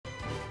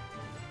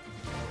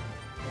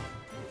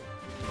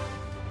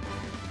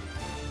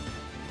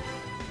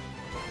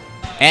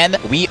And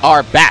we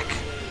are back.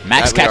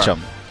 Max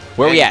Ketchum.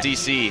 Where are we at?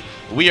 DC.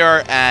 We are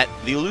at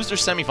the loser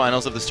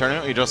semifinals of this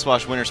tournament. We just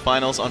watched winners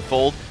finals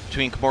unfold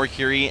between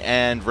Komori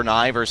and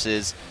Renai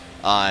versus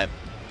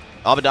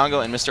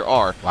Abadango and Mr.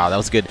 R. Wow, that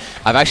was good.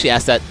 I've actually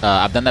asked that.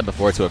 I've done that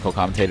before to a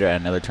co-commentator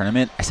at another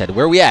tournament. I said,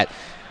 "Where are we at?"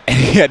 And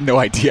he had no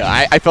idea.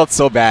 I felt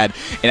so bad,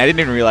 and I didn't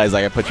even realize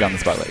like I put you on the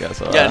spot like that.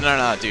 So yeah,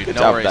 no, dude,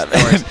 no worries, no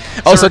worries.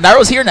 Oh, so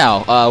Nairo's here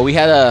now. We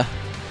had a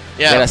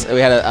we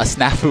had a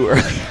snafu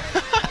earlier.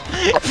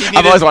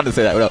 I've always wanted to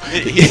say that. No.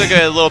 He took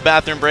a little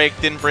bathroom break,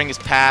 didn't bring his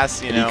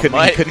pass. You know, he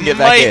couldn't get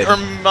back in. Or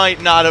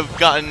might not have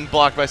gotten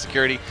blocked by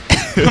security.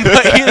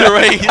 But either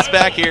way, he's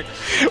back here.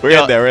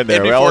 We're in there. And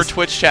before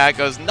Twitch chat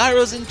goes,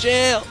 Nairo's in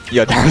jail.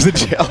 Yo, Nairo's in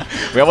jail.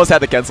 We almost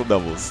had to cancel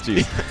doubles.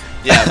 Jeez.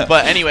 Yeah,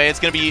 but anyway,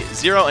 it's going to be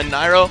Zero and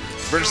Nairo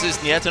versus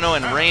Nietono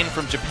and Rain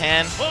from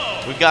Japan.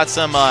 We've got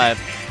some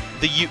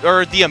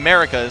the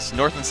Americas,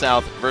 North and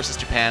South versus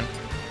Japan.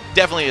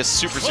 Definitely a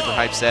super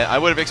hype set. I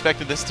would have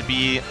expected this to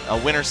be a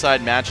winner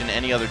side match in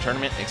any other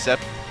tournament,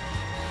 except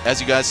as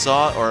you guys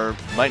saw or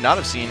might not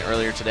have seen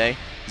earlier today,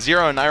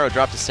 Zero and Nairo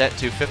dropped a set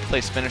to 5th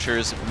place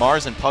finishers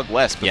Mars and Pug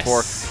West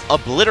before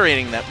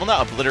obliterating them. Well,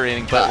 not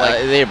obliterating, but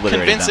like they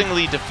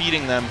convincingly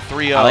defeating them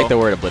 3-0. I like the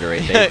word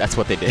obliterate. That's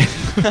what they did.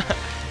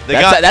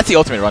 That's the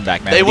ultimate run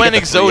back, man. They went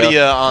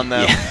Exodia on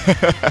them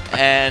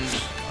and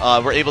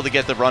were able to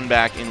get the run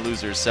back in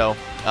losers. So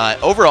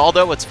overall,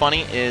 though, what's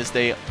funny is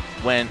they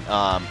went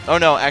oh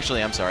no,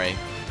 actually, I'm sorry.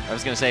 I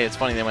was gonna say it's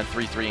funny they went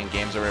 3-3 in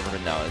games or whatever,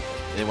 but no,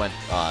 they went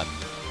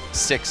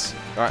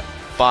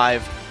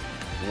 5-1.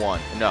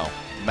 No,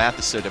 math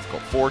is so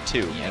difficult.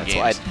 4-2 in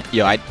games.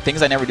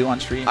 Things I never do on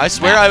stream. I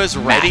swear I was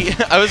ready.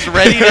 I was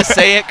ready to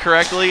say it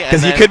correctly.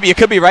 Because you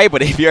could be right,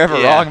 but if you're ever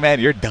wrong, man,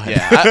 you're done.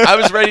 Yeah, I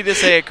was ready to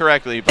say it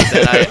correctly, but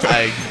then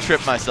I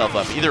tripped myself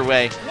up. Either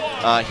way,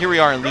 here we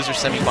are in loser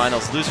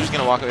semifinals. Loser's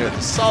gonna walk away with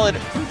a solid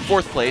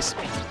 4th place.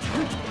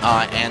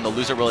 And the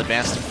loser will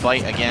advance to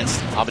fight against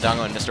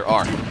Abadango and Mr.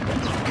 R.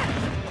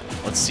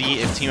 Let's see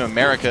if Team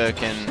America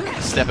can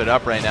step it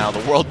up right now. The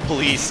World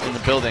Police in the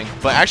building.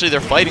 But actually, they're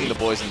fighting the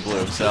boys in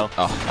blue, so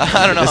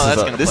I don't know how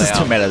that's going to play out. This is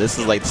too meta. This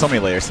is like so many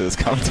layers to this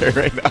commentary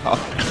right now.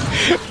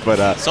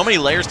 But so many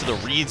layers to the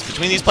reads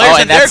between these players,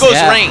 and there goes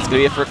Rain.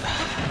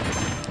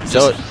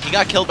 So he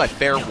got killed by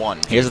Fair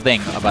 1. Here's the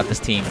thing about this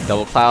team.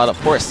 Double Cloud, of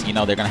course, you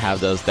know, they're going to have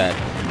those that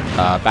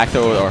back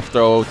throw or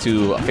throw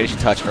to finishing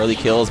touch early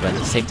kills, but at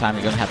the same time,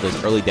 you're going to have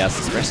those early deaths,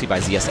 especially by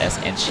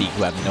ZSS and Sheik,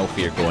 who have no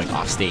fear going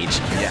off stage.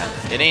 Yeah,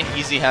 it ain't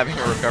easy having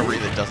a recovery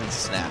that doesn't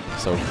snap.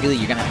 So really,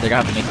 they're going to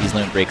have to make these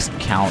limit breaks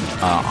count.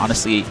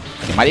 Honestly,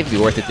 it might even be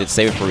worth it to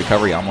save it for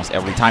recovery almost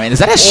every time. And is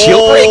that a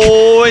shield break?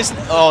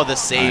 Oh, the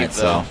save,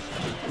 though.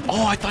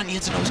 Oh, I thought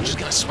Nietono was just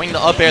going to swing the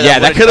up air. Yeah,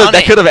 that could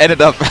have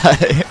ended up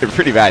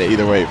pretty bad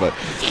either way, but...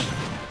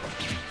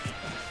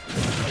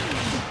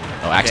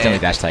 Oh, accidentally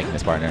dash tagging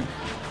his partner.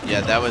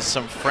 Yeah, that was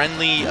some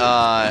friendly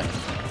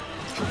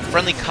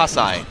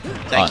Kasai.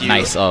 Thank you.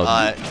 Nice. KH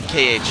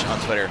on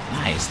Twitter.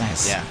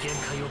 Nice. Yeah.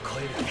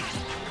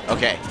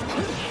 Okay.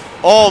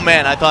 Oh,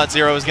 man, I thought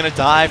Zero was going to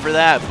die for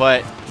that,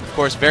 but... Of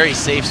course, very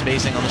safe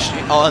spacing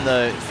on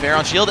the fair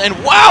on shield, and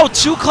wow,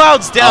 2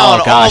 clouds down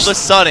all of a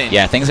sudden.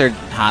 Yeah, things are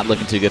not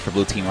looking too good for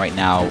blue team right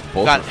now.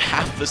 Both got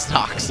half the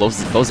stocks. Both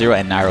Zero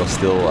and Nairo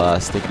still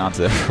sticking onto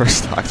their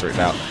first stocks right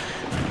now.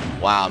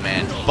 Wow,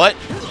 man. But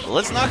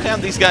let's knock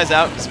down these guys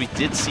out because we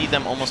did see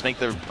them almost make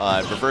the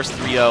reverse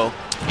 3-0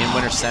 in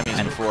winter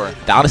semis before.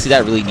 Honestly,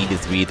 that really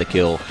needed to be the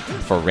kill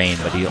for Rain,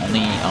 but he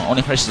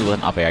only finishes with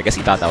an up air. I guess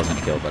he thought that was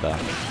gonna kill, but.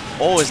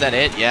 Oh, is that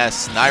it?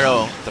 Yes,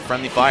 Nairo, the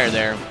friendly fire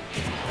there.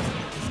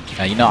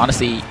 You know,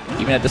 honestly,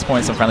 even at this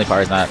point, some friendly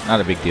fire is not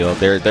a big deal.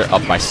 They're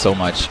up by so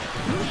much.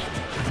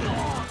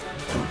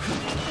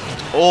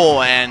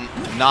 Oh, and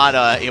not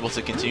able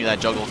to continue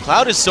that juggle.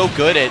 Cloud is so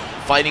good at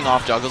fighting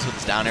off juggles with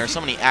his down air. So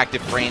many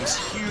active frames,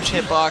 huge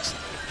hitbox,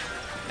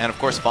 and of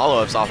course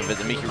follow-ups off of it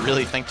that make you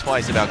really think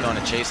twice about going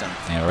to chase him.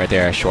 Yeah, right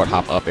there, a short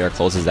hop up air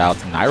closes out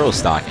Nairo's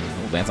stock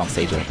and lands on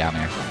stage with a down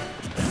air.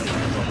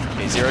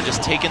 Zero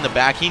just taking the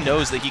back. He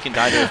knows that he can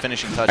die to a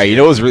finishing touch. You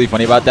know what's really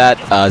funny about that?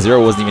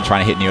 Zero wasn't even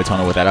trying to hit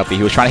Nietono with that up.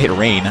 He was trying to hit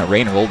Rain.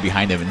 Rain rolled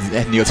behind him, and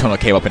Nietono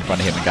came up in front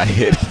of him and got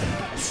hit.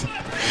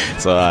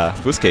 So,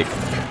 boost cake,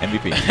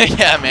 MVP.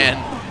 Yeah, man.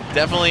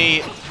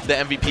 Definitely the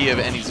MVP of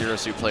any Zero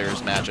Suit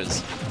players'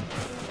 matches.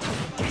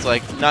 It's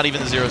like not even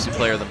the Zero Suit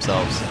player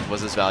themselves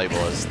was as valuable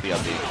as the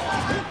up B.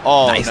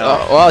 Oh, nice.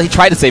 No. Well, he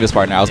tried to save his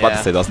partner. I was about to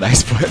say that was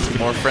nice, but...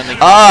 More friendly.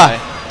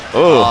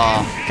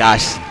 Oh,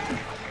 gosh.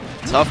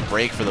 Tough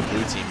break for the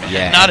blue team, man.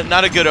 Yeah.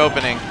 Not a good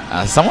opening.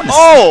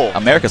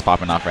 America's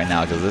popping off right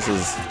now because this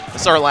is...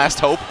 This is our last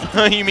hope,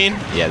 you mean?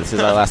 Yeah, this is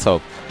our last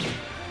hope.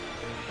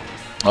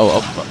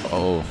 What?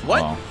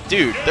 Oh.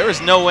 Dude, there was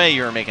no way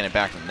you were making it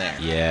back from there.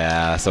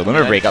 Yeah, so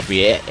limit break up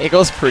B, it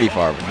goes pretty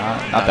far, but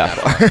not that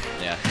far.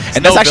 Yeah.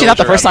 And that's actually not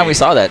the first time we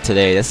saw that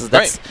today.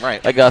 That's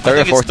right. Like a third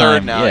or fourth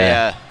time. Now,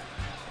 yeah.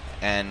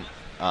 And,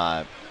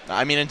 I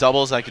mean, in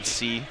doubles, I could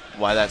see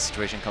why that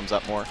situation comes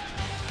up more.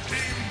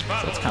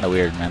 So it's kind of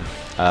weird, man.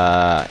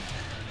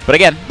 But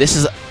again, this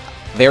is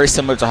very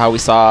similar to how we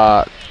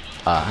saw.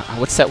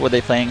 What set were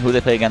they playing? Who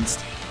they play against?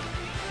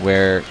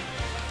 Where,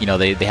 you know,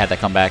 they had that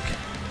comeback.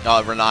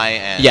 Renai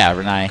and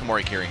Renai.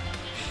 Kamori Kiri.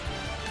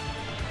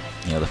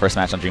 You know, the first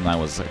match on Dreamline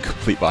was a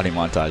complete body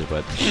montage,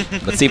 but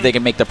let's see if they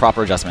can make the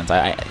proper adjustments.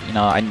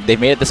 They've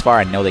made it this far.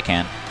 I know they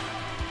can.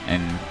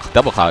 And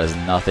Double Cloud is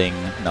nothing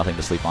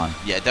to sleep on.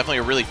 Yeah, definitely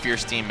a really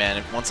fierce team,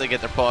 man. Once they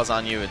get their paws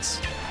on you, it's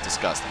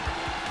disgusting.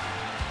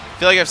 I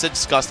feel like I've said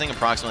disgusting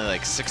approximately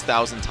like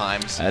 6,000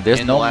 times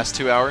in the last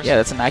 2 hours. Yeah,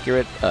 that's an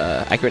accurate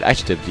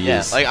adjective to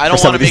use. Like I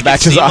don't want to make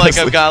it seem like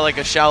I've got like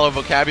a shallow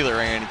vocabulary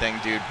or anything,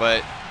 dude.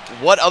 But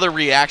what other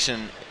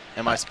reaction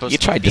am I supposed to? You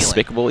could try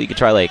despicable. You could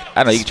try like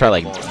you could try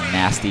like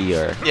nasty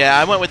or. Yeah,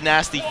 I went with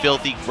nasty,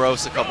 filthy,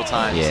 gross a couple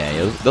times.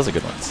 Yeah, those are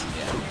good ones.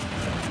 Yeah.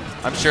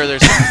 I'm sure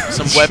there's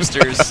some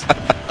Webster's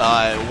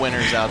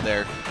winners out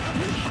there.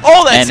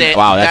 Oh, that's it.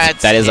 Wow,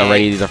 that is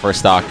already the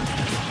first stock.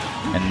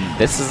 And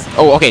this is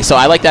okay. So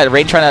I like that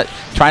Rain trying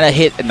to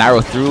hit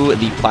Nairo through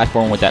the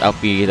platform with that up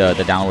B,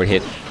 the downward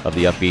hit of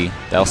the up B.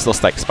 That'll still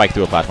spike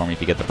through a platform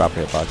if you get the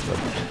proper hitbox.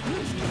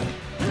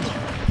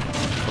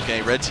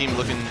 Okay, red team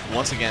looking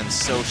once again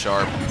so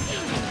sharp.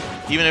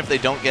 Even if they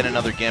don't get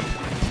another Gimp,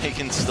 they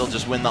can still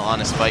just win the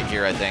honest fight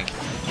here, I think.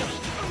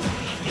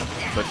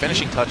 But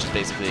finishing touch is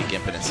basically a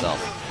Gimp in itself.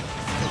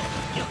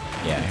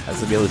 Yeah, has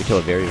the ability to kill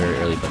it very, very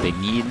early, but they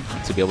need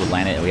to be able to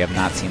land it, and we have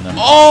not seen them.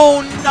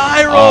 Oh,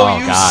 Nairo,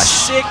 you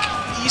sick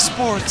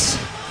esports.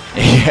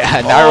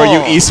 Yeah, Nairo, you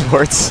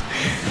esports.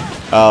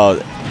 Oh.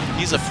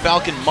 He's a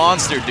Falcon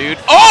monster, dude.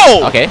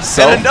 Oh! Okay,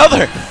 so. And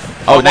another.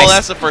 Oh, nice. Well,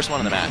 that's the first one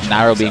in the match.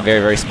 Nairo being very,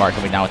 very smart,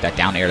 coming down with that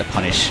down air to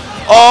punish.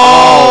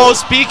 Oh,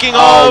 speaking of.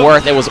 Oh,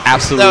 worth. It was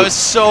absolutely. That was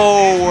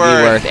so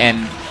worth.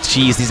 And,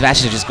 geez, these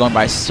matches are just going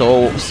by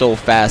so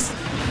fast.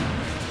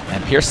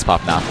 And Pierce is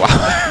popping off. Wow.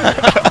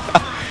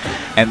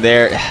 And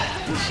there,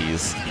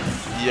 jeez.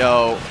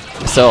 Yo.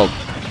 So,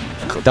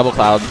 Double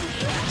Cloud,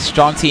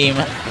 strong team,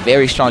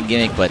 very strong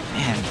gimmick, but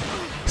man,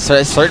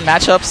 so certain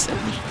matchups.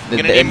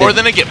 You're gonna need more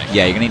than a gimmick.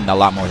 Yeah, you're gonna need a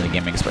lot more than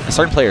gimmicks, but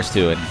certain players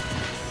too. And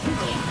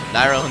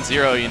Nairo and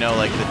Zero, you know,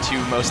 like the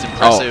two most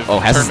impressive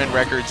tournament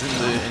records in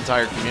the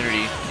entire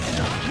community.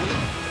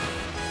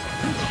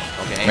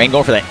 Okay. Rain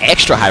going for that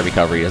extra high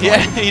recovery.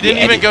 Yeah, he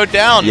didn't even go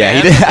down. Yeah,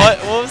 man. he did.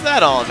 What was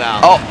that all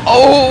about?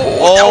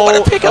 Oh, what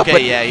a pickup!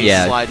 Okay, yeah, he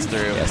slides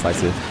through. Yeah, slides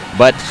through.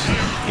 But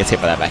gets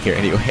hit by that back here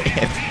anyway.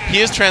 He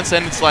is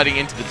transcended sliding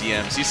into the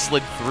DMs. He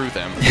slid through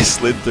them. He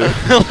slid through.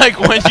 Like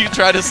when you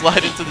try to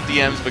slide into the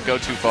DMs but go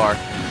too far.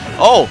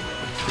 Oh,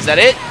 is that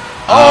it?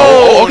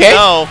 Oh, okay.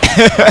 No.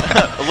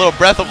 A little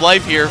breath of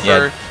life here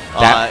for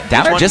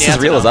down air just as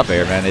real as up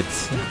air, man.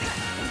 It's.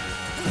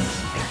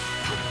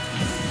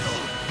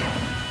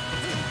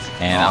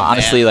 And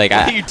honestly, like,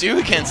 what do you do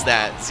against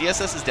that?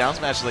 CSS's down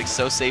smash is like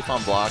so safe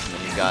on block, and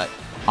then you got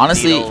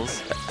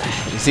needles.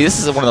 See, this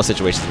is one of those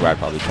situations where I'd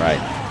probably try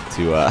to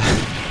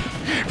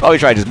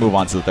just move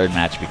on to the third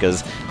match,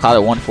 because Cloud at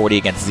 140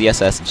 against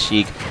ZSS and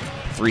Sheik,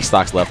 3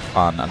 stocks left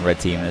on red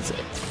team, and it's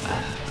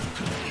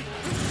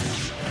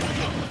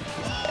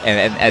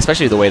and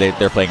especially the way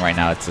they're playing right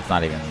now, it's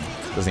not even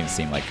doesn't even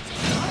seem like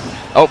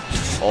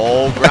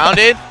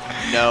grounded.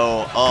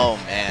 No, oh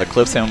man. But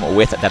clips him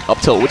with that up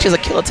tilt, which is a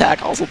kill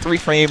attack, also 3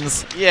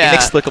 frames,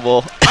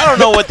 inexplicable. I don't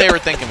know what they were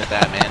thinking with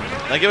that, man.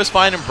 Like, it was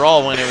fine in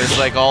Brawl when it was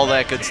like all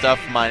that good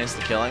stuff minus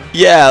the killing.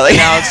 Yeah, like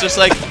now it's just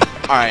like,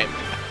 all right,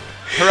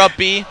 her up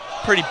B,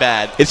 pretty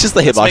bad. It's just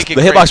the hitbox.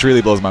 The hitbox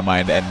really blows my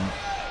mind, and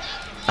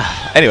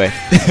anyway.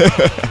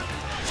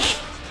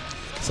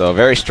 So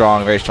very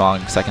strong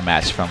second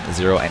match from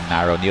Zero and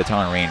Nairo.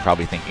 Nietono and Rain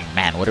probably thinking,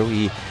 man, what are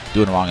we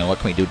doing wrong, and what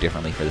can we do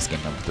differently for this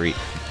game number 3?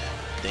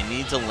 They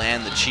need to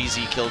land the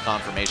cheesy kill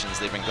confirmations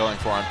they've been going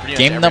for on pretty much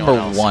game number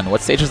 1.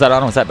 What stage was that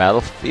on? Was that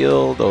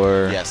Battlefield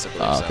or? Yes, I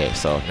believe so. Okay,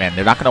 so man,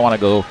 they're not going to want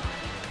to go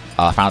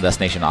Final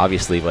Destination,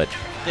 obviously, but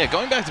yeah,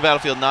 going back to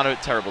Battlefield, not a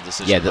terrible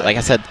decision. Yeah, like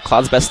I said,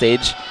 Cloud's best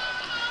stage,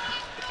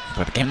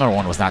 but game number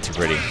 1 was not too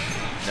pretty.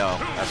 No,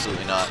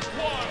 absolutely not.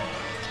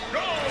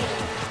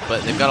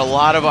 But they've got a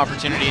lot of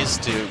opportunities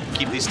to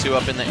keep these two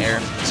up in the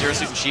air. Zero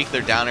Suit and Sheik,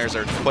 their down airs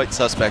are quite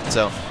suspect,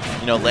 so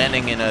you know,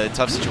 landing in a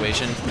tough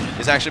situation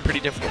is actually pretty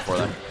difficult for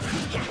them.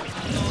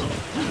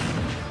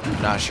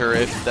 Not sure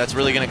if that's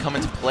really going to come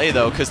into play,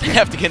 though, because they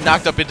have to get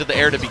knocked up into the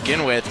air to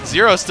begin with.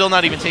 Zero still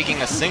not even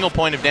taking a single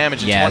point of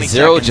damage in 20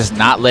 Zero seconds. just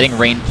not letting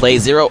Rain play.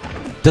 Zero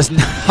does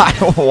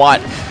not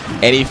want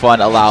any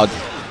fun allowed.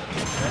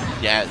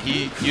 Yeah,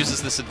 he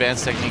uses this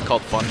advanced technique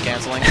called fun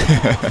canceling.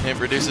 It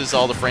reduces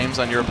all the frames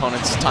on your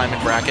opponent's time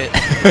and bracket.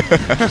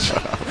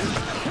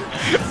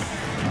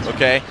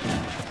 Okay.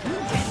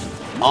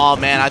 Oh,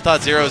 man, I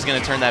thought Zero was going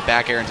to turn that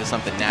back air into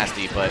something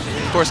nasty, but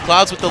of course,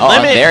 Cloud's with the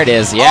limit. There it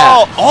is,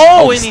 yeah.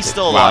 Oh, and he's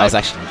still alive. Wow, that was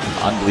actually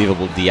an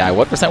unbelievable DI.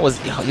 What percent was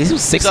he? He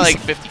was 60. Like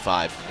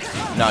 55.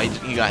 No,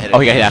 he got hit. Oh,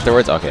 he got hit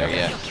afterwards? Okay.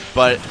 Yeah.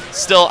 But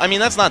still, I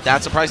mean, that's not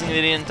that surprising that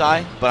he didn't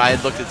die, but I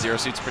had looked at Zero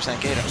Suit's percent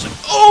gate. I was like,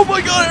 oh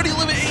my god, how do you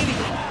limit 80?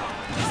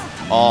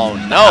 Oh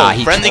no,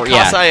 friendly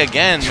Kasai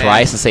again, man.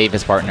 Tries to save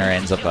his partner,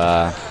 ends up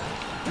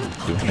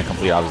doing the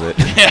complete opposite.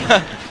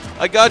 Yeah,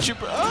 I got you,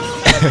 bro.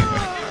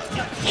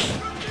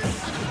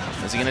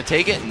 Is he going to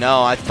take it?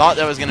 No, I thought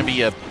that was going to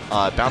be a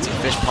bouncing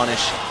fish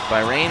punish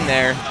by Rain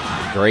there.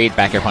 Great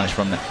back air punish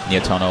from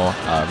Nietono,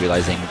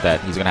 realizing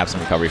that he's going to have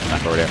some recovery from that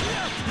forward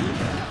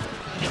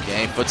air.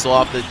 Okay, footstool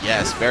off the...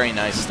 Yes, very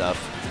nice stuff.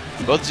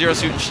 Both Zero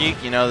Suit and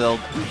Sheik, you know, they'll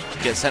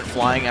get sent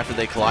flying after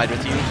they collide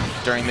with you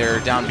during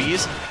their down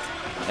Bs.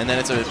 And then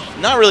it's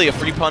not really a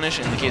free punish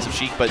in the case of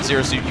Sheik, but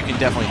Zero Suit, you can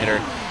definitely hit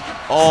her.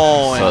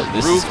 Oh, so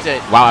and roofed it.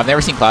 Wow, I've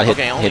never seen Cloud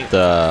hit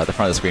the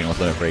front of the screen with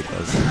limit break.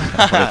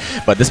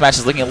 But this match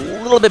is looking a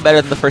little bit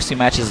better than the first two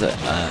matches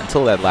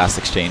until that last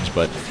exchange.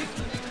 But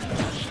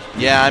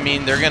yeah, I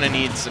mean, they're going to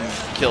need some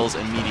kills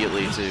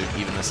immediately to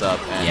even this up.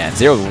 And yeah,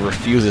 Zero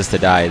refuses to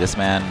die. This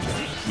man...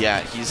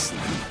 Yeah, he's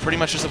pretty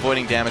much just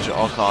avoiding damage at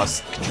all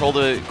costs. Control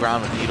the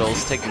ground with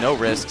needles, take no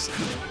risks.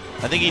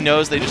 I think he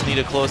knows they just need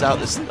to close out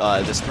this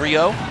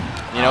 3-0.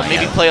 You know,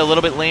 maybe play a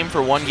little bit lame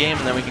for one game,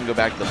 and then we can go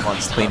back to the fun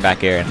stuff. Clean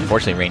back air, and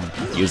unfortunately Rain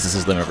uses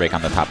his limit break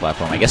on the top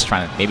platform. I guess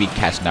trying to maybe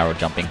catch Nairo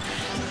jumping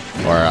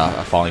or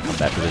falling from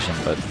that position,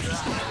 but...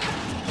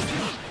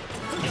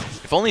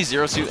 If only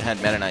Zero Suit had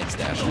Meta Knight's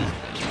dash.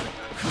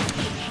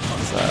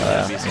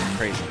 That'd be some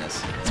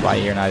craziness. That's why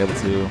you're not able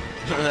to...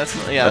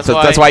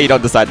 that's why you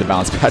don't decide the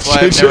balance patch. That's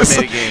why I've never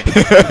made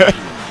a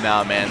game.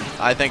 Nah, man.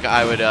 I think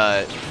I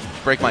would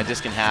break my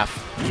disc in half,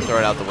 throw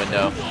it out the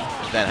window,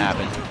 if that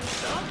happened.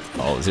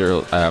 Oh,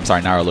 I'm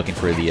sorry, Nairo looking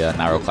for the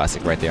Nairo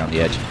Classic right there on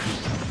the edge.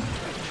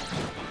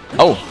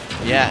 Oh!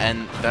 Yeah,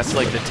 and that's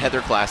like the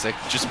Tether Classic.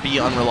 Just be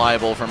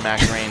unreliable from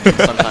max range and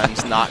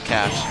sometimes not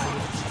catch.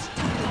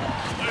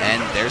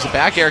 And there's a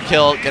back air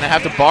kill. Gonna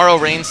have to borrow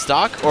Rain's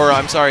stock, or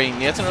I'm sorry,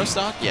 Nietono's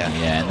stock? Yeah.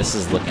 Yeah, and this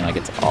is looking like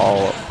it's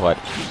all but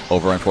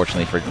over,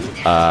 unfortunately, for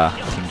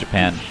Team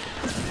Japan.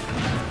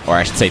 Or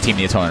I should say Team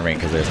Nietono and Rain,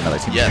 because there's another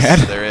Team Japan.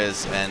 Yes, there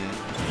is. And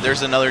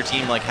there's another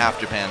team like half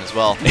Japan as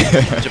well.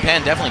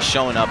 Japan definitely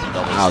showing up in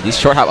doubles. Wow, these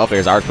short hop up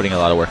airs are putting a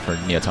lot of work for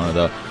Nietono,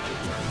 though.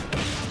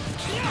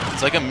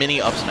 It's like a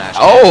mini up smash.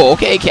 Oh,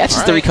 okay.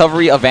 Catches the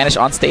recovery of Vanish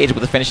on stage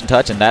with a finishing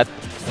touch, and that...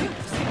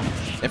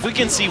 If we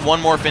can see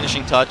one more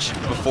finishing touch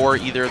before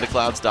either of the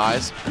Clouds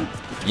dies,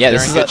 yeah,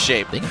 they're in good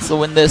shape. They can still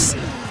win this.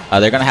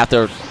 They're gonna have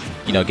to,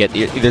 you know, get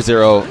either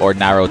Zero or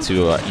Nairo to,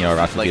 you know,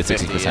 around 50 to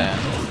 60%.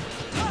 Yeah.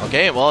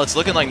 Okay, well, it's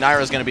looking like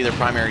Nairo's gonna be their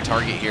primary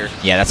target here.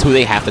 Yeah, that's who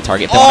they have to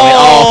target. If they want to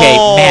win.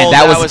 Oh, okay, man,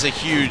 that was a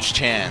huge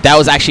chance. That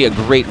was actually a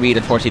great read.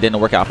 Unfortunately, it didn't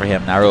work out for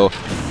him. Nairo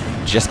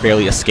just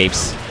barely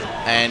escapes.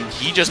 And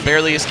he just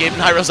barely escaped.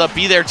 Nairo's up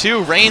B there,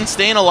 too. Rain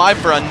staying alive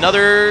for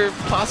another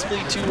possibly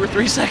 2 or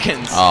 3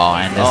 seconds. Oh,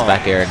 and this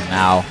back air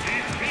now.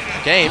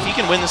 Okay, if he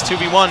can win this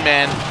 2v1,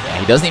 man. Yeah,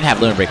 he doesn't even have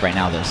limit break right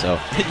now, though, so.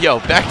 Yo,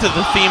 back to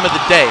the theme of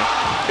the day.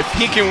 If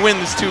he can win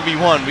this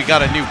 2v1, we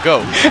got a new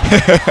GOAT.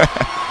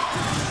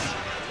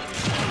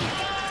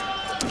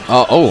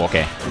 Oh,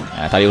 okay.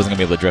 I thought he wasn't going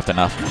to be able to drift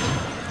enough.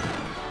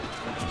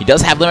 He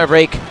does have limit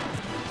break.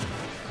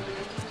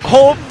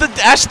 Oh, the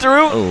dash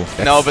through. Ooh,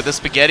 no, but the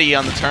spaghetti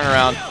on the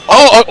turnaround.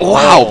 Oh,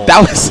 wow.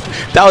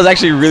 That was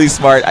actually really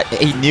smart.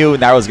 He knew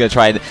Nairo was going to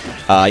try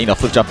and, you know,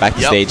 flip jump back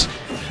to stage.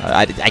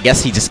 I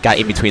guess he just got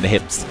in between the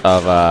hips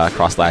of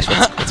cross slash.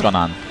 What's going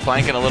on?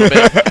 Planking a little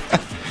bit.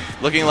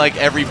 Looking like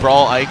every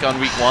Brawl Ike on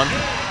week 1.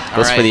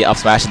 Goes for the up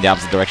smash in the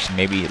opposite direction.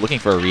 Maybe looking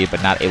for a read,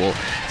 but not able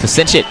to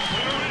cinch it.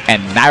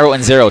 And Nairo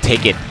and Zero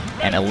take it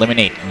and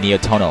eliminate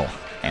Nietono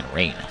and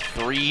Rain.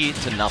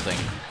 3-0.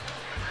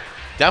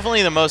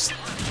 Definitely the most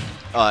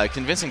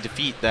convincing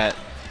defeat that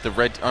the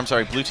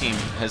blue team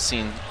has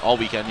seen all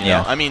weekend. You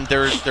know? I mean,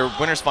 their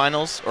winners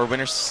finals or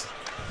winners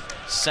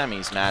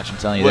semis match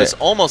was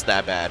almost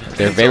that bad.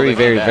 They're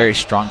very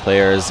strong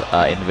players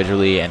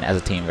individually and as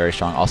a team, very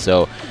strong.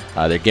 Also,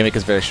 their gimmick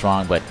is very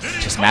strong, but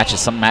just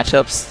some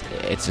matchups,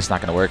 it's just not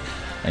going to work.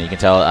 And you can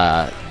tell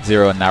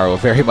Zero and Nairo are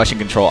very much in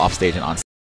control off stage and on stage.